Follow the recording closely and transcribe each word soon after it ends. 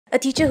A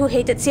teacher who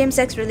hated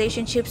same-sex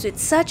relationships with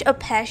such a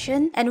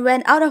passion and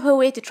went out of her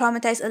way to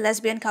traumatize a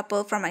lesbian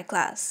couple from my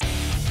class.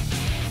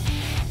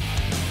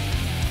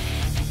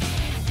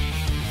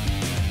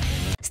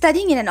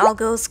 Studying in an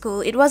all-girls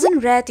school, it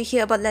wasn't rare to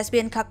hear about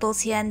lesbian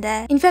couples here and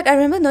there. In fact, I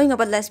remember knowing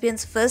about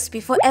lesbians first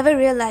before ever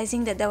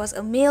realizing that there was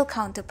a male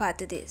counterpart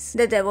to this.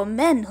 That there were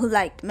men who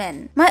liked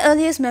men. My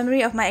earliest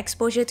memory of my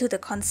exposure to the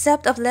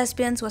concept of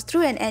lesbians was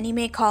through an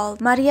anime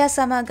called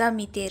Maria-sama ga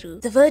Miteru.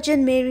 The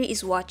Virgin Mary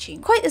is Watching.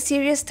 Quite a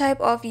serious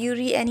type of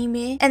Yuri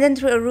anime, and then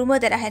through a rumor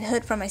that I had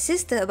heard from my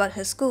sister about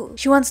her school.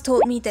 She once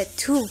told me that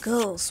 2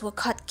 girls were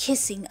caught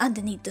kissing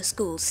underneath the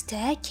school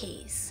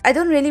staircase. I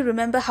don't really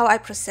remember how I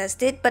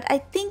processed it, but I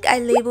think I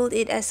labeled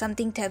it as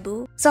something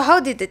taboo. So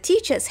how did the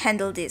teachers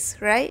handle this,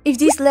 right? If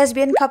these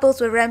lesbian couples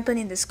were rampant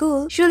in the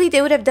school, surely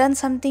they would have done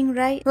something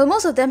right. Well,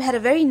 most of them had a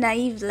very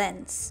naive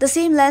lens. The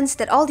same lens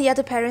that all the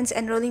other parents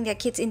enrolling their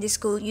kids in this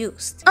school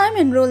used. I'm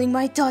enrolling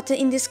my daughter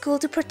in this school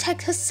to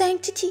protect her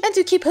sanctity and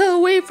to keep her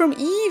away from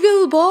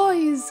evil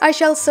boys. I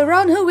shall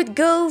surround her with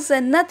girls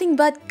and nothing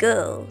but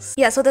girls.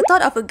 Yeah, so the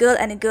thought of a girl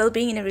and a girl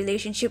being in a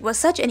relationship was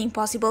such an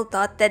impossible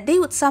thought that they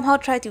would somehow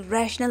try to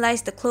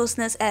rationalize the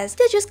closeness as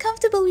they're just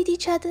comfortable with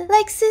each other,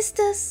 like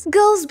sisters,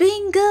 girls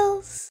being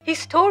girls.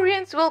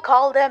 Historians will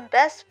call them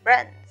best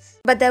friends.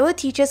 But there were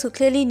teachers who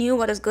clearly knew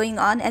what was going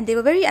on and they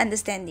were very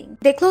understanding.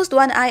 They closed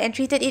one eye and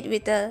treated it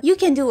with a, you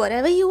can do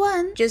whatever you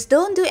want, just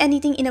don't do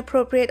anything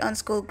inappropriate on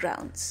school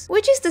grounds.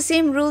 Which is the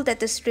same rule that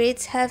the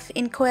straights have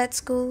in co-ed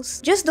schools.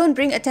 Just don't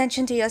bring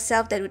attention to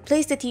yourself that would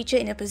place the teacher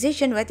in a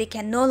position where they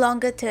can no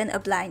longer turn a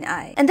blind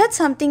eye. And that's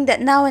something that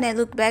now when I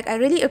look back, I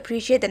really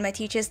appreciate that my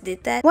teachers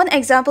did that. One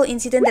example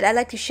incident that I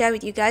like to share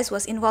with you guys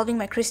was involving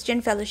my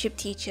Christian fellowship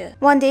teacher.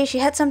 One day, she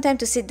had some time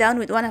to sit down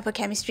with one of her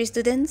chemistry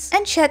students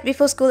and chat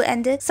before school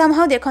ended.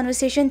 Somehow their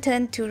conversation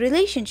turned to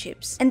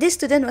relationships. And this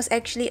student was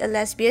actually a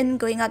lesbian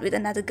going out with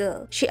another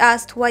girl. She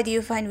asked, why do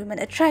you find women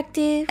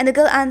attractive? And the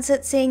girl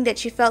answered saying that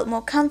she felt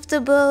more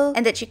comfortable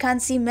and that she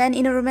can't see men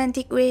in a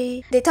romantic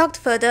way. They talked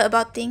further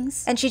about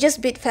things and she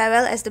just bid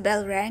farewell as the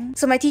bell rang.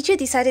 So my teacher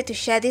decided to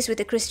share this with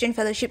the Christian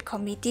Fellowship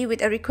Committee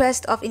with a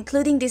request of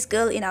including this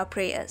girl in our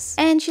prayers.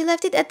 And she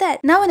left it at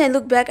that. Now when I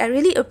look back, I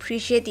really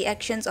appreciate the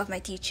actions of my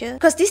teacher,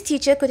 because this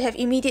teacher could have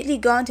immediately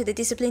gone to the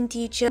discipline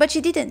teacher, but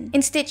she didn't.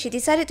 Instead, she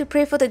decided to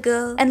pray for the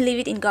girl and leave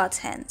it in God's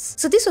hands.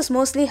 So this was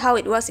mostly how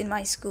it was in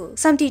my school.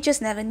 Some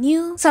teachers never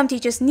knew, some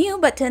teachers knew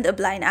but turned a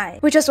blind eye.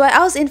 Which was why I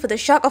was in for the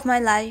shock of my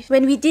life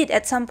when we did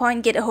at some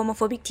point get a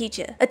homophobic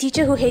teacher. A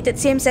teacher who hated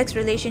same-sex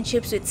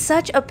relationships with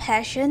such a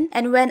passion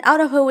and went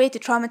out of her way to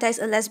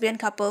traumatize a lesbian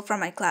couple from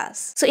my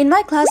class. So in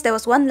my class there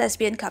was one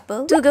lesbian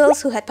couple, 2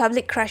 girls who had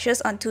public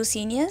crushes on 2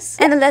 seniors,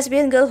 and a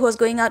lesbian girl who was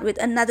going out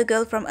with another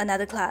girl from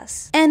another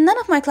class. And none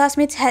of my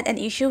classmates had an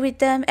issue with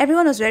them.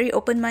 Everyone was very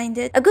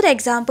open-minded. A good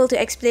example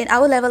to explain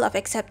our level of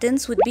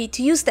acceptance would be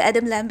to use the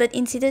Adam Lambert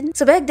incident.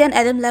 So back then,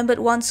 Adam Lambert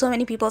won so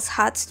many people's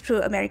hearts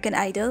through American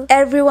Idol.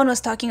 Everyone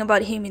was talking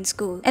about him in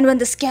school. And when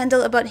the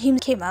scandal about him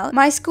came out,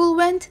 my school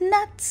went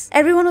nuts.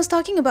 Everyone was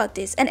talking about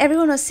this and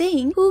everyone was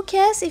saying, who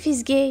cares if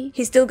he's gay?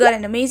 He's still got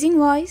an amazing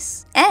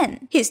voice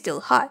and he's still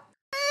hot.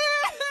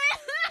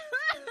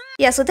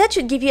 Yeah, so that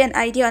should give you an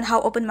idea on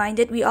how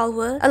open-minded we all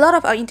were. A lot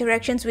of our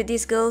interactions with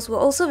these girls were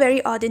also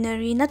very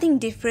ordinary, nothing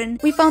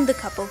different. We found the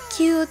couple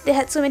cute, they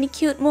had so many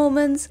cute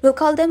moments. We'll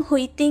call them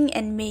Hui Ting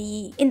and Mei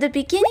Yee. In the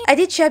beginning, I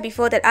did share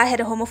before that I had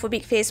a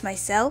homophobic phase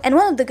myself, and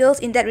one of the girls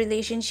in that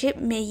relationship,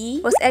 Mei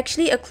Yee, was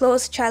actually a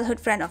close childhood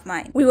friend of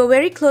mine. We were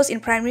very close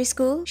in primary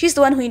school. She's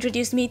the one who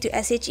introduced me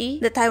to SHE,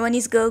 the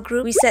Taiwanese girl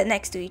group. We sat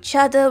next to each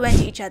other, went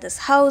to each other's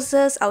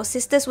houses. Our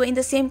sisters were in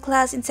the same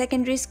class in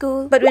secondary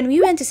school. But when we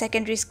went to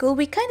secondary school,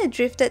 we kind of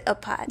drifted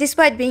apart,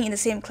 despite being in the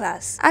same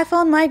class. I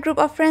found my group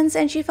of friends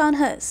and she found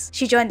hers.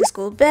 She joined the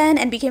school band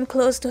and became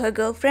close to her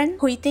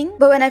girlfriend, Hui Ting.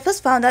 But when I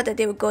first found out that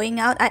they were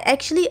going out, I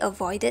actually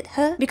avoided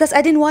her because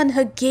I didn't want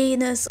her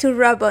gayness to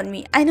rub on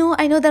me. I know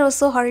that was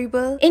so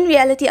horrible. In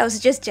reality, I was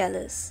just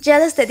jealous.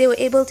 Jealous that they were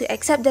able to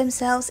accept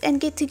themselves and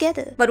get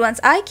together. But once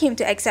I came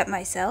to accept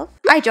myself,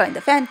 I joined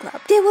the fan club.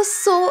 They were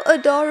so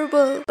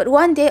adorable. But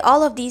one day,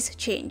 all of these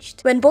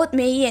changed. When both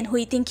Mei Yee and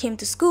Hui Ting came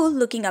to school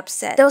looking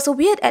upset, there was a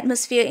weird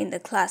atmosphere in the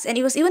class, and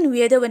it was even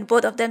weirder when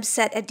both of them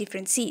sat at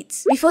different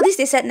seats. Before this,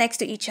 they sat next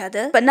to each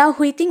other, but now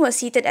Hui Ting was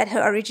seated at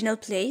her original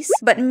place,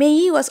 but Mei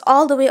Yee was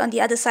all the way on the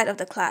other side of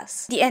the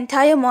class. The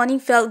entire morning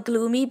felt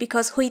gloomy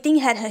because Hui Ting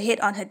had her head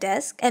on her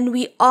desk, and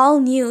we all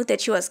knew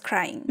that she was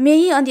crying. Mei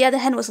Yee, on the other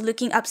hand, was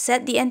looking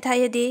upset the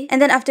entire day,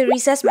 and then after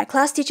recess, my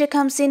class teacher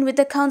comes in with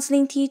the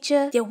counseling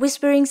teacher. They're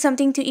whispering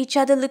something to each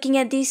other looking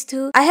at these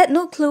two. I had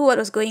no clue what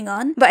was going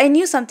on, but I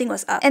knew something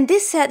was up, and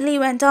this sadly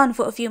went on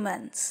for a few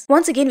months.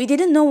 Once again, we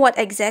didn't know what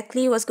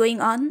exactly was was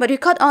going on, but we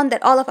caught on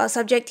that all of our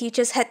subject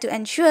teachers had to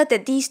ensure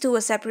that these two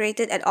were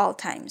separated at all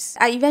times.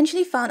 I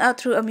eventually found out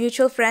through a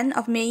mutual friend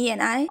of Mei Yee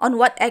and I on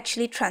what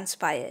actually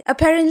transpired.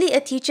 Apparently,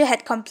 a teacher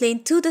had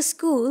complained to the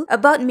school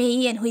about Mei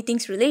Yee and Hui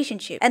Ting's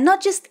relationship, and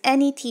not just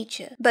any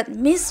teacher, but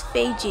Miss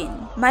Fei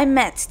Jin, my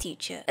maths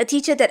teacher, a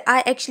teacher that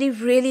I actually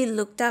really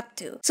looked up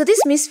to. So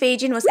this Miss Fei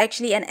Jin was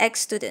actually an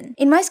ex-student.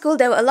 In my school,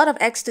 there were a lot of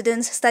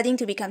ex-students studying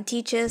to become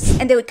teachers,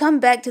 and they would come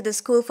back to the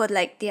school for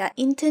like their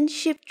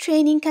internship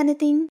training kind of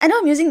thing. I know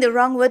I'm using the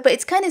wrong word, but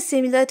it's kind of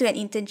similar to an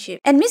internship.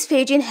 And Miss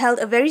Fei Jin held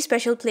a very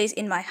special place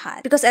in my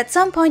heart, because at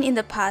some point in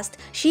the past,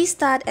 she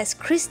starred as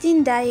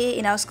Christine Daae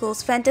in our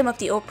school's Phantom of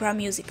the Opera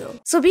musical.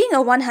 So being a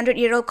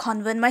 100-year-old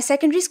convent, my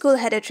secondary school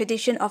had a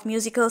tradition of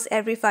musicals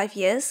every 5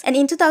 years, and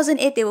in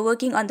 2008 they were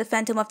working on the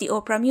Phantom of the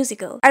Opera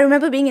musical. I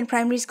remember being in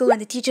primary school when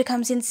the teacher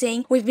comes in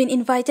saying, "We've been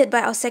invited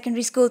by our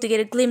secondary school to get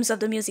a glimpse of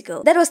the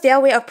musical." That was their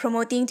way of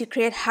promoting to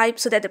create hype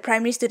so that the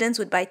primary students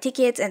would buy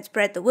tickets and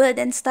spread the word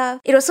and stuff.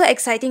 It was so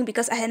exciting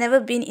because I had never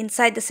been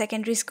inside the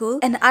secondary school,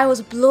 and I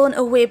was blown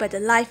away by the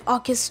live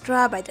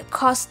orchestra, by the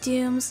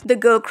costumes, the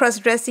girl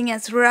cross-dressing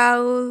as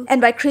Raoul,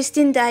 and by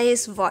Christine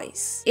Daae's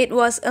voice. It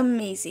was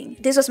amazing.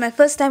 This was my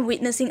first time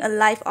witnessing a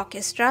live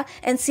orchestra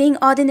and seeing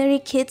ordinary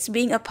kids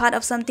being a part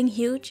of something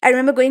huge. I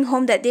remember going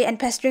home that day and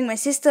pestering my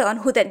sister on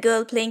who that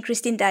girl playing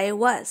Christine Daae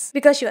was,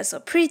 because she was so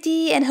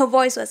pretty and her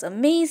voice was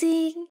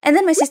amazing. And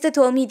then my sister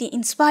told me the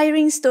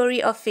inspiring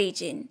story of Fei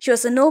Jin. She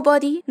was a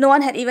nobody, no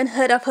one had even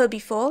heard of her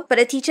before, but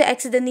a teacher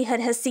accidentally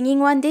heard her singing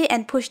one day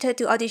and pushed her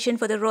to audition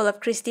for the role of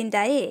Christine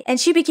Daae, and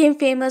she became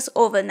famous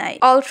overnight.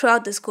 All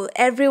throughout the school,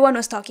 everyone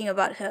was talking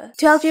about her.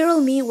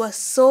 12-year-old me was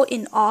so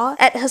in awe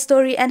at her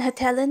story and her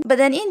talent, but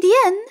then in the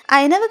end,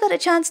 I never got a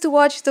chance to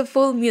watch the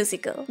full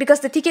musical because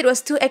the ticket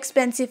was too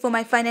expensive for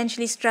my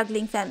financially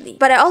struggling family.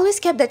 But I always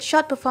kept that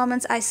short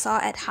performance I saw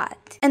at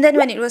heart. And then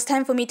when it was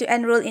time for me to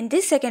enroll in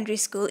this secondary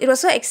school, it was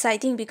so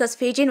exciting because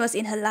Fei Jin was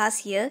in her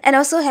last year, and I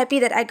was so happy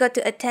that I got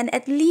to attend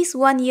at least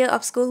 1 year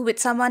of school with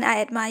someone I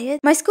admired.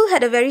 My school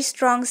had a very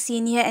strong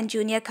senior and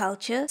junior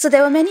culture, so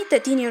there were many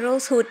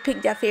 13-year-olds who would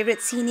pick their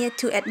favorite senior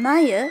to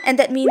admire, and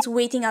that means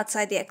waiting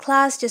outside their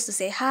class just to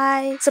say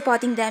hi,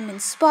 supporting them in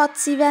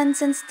sports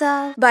events and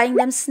stuff, buying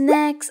them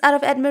snacks out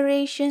of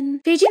admiration.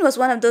 Fei Jin was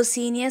one of those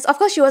seniors. Of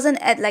course, she wasn't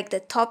at like the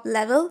top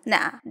level.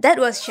 Nah, that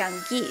was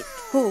Shangit.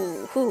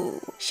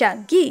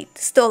 Shangit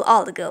stole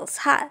all the girls'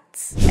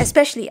 hearts,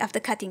 especially after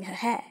cutting her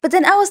hair. But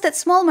then I was that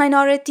small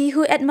minority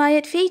who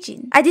admired Fei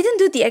Jin. I didn't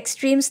do the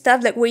extreme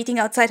stuff like waiting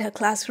outside her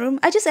classroom.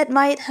 I just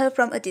admired her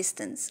from a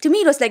distance. To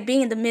me, it was like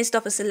being in the midst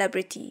of a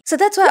celebrity. So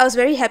that's why I was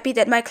very happy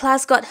that my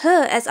class got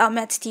her as our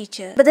maths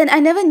teacher. But then I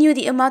never knew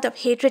the amount of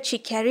hatred she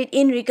carried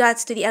in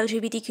regards to the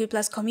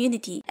LGBTQ+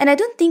 community. And I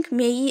don't think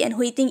Mei Yee and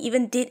Hui Ting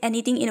even did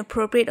anything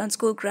inappropriate on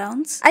school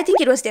grounds. I think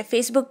it was their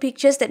Facebook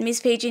pictures that Miss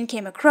Fei Jin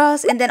came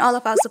across, and then all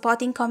of our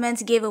supporting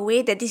comments gave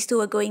away that these two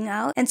were going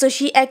out, and so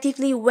she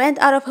actively went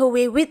out of her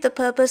way with the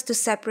purpose to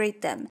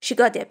separate them. She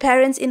got their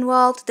parents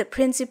involved, the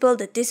principal,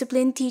 the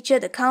discipline teacher,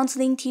 the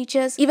counseling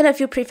teachers, even a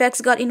few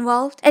prefects got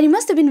involved, and it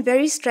must have been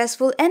very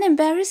stressful and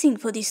embarrassing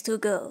for these two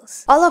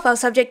girls. All of our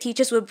subject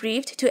teachers were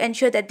briefed to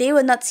ensure that they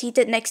were not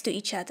seated next to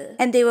each other,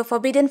 and they were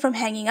forbidden from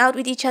hanging out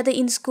with each other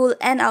in school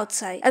and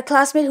outside. A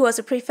classmate who was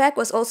a prefect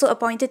was also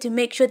appointed to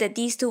make sure that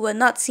these two were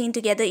not seen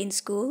together in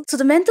school, so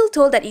the mental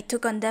toll that it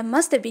took on them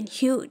must have been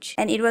huge.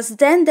 And it was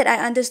then that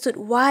I understood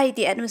why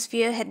the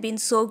atmosphere had been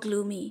so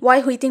gloomy,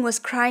 why Hui Ting was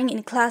crying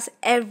in class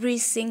every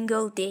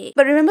single day.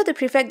 But remember the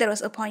prefect that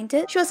was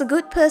appointed? She was a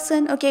good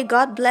person, okay,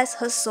 God bless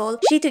her soul.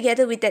 She,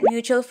 together with that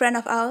mutual friend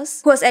of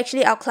ours, who was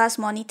actually our class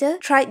monitor,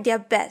 tried their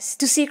best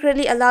to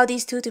secretly allow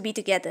these two to be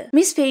together.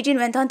 Miss Fei Jin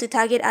went on to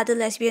target other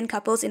lesbian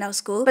couples in our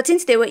school, but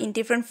since they were in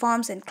different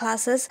forms and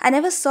classes, I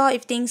never saw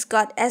if things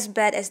got as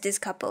bad as this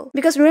couple.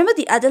 Because remember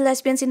the other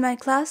lesbians in my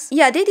class?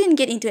 Yeah, they didn't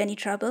get into any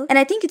trouble, and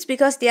I think it's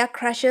because their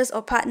crushes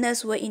or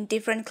partners were in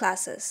different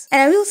classes.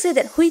 And I will say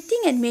that Hui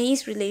Ting and Mei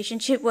Yee's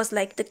relationship was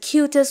like the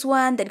cutest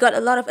one that got a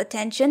lot of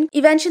attention.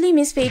 Eventually,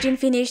 Miss Fei Jin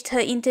finished her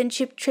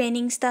internship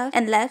training stuff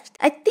and left.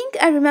 I think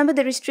I remember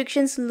the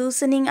restrictions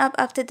loosening up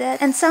after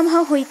that, and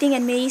somehow Hui Ting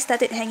and Mei Yee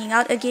started hanging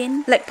out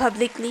again, like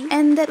publicly,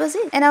 and that was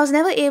it. And I was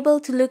never able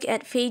to look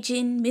at Fei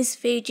Jin, Miss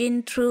Fei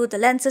Jin, through the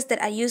lenses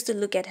that I used to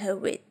look at her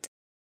with.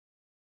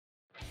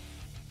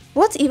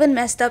 What's even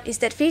messed up is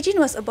that Fei Jin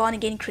was a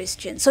born-again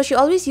Christian, so she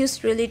always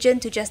used religion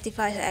to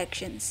justify her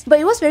actions. But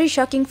it was very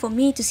shocking for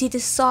me to see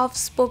this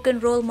soft-spoken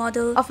role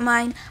model of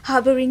mine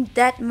harboring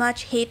that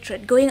much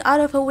hatred, going out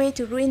of her way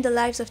to ruin the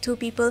lives of two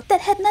people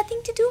that had nothing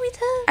to do with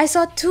her. I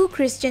saw two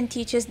Christian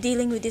teachers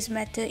dealing with this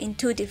matter in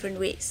two different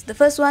ways. The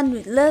first one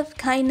with love,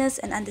 kindness,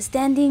 and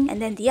understanding,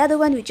 and then the other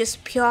one with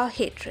just pure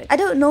hatred. I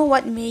don't know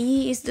what Mei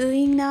Yee is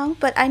doing now,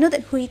 but I know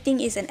that Hui Ting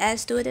is an air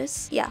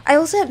stewardess. Yeah, I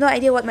also have no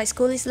idea what my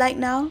school is like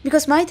now,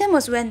 because my time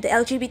was when the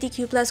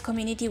LGBTQ+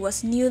 community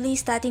was newly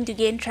starting to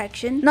gain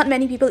traction. Not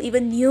many people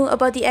even knew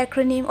about the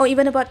acronym or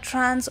even about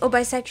trans or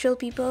bisexual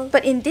people.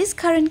 But in this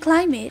current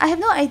climate, I have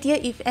no idea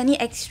if any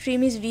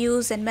extremist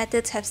views and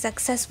methods have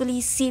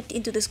successfully seeped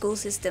into the school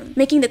system,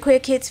 making the queer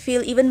kids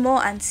feel even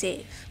more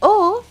unsafe.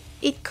 Or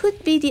it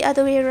could be the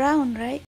other way around, right?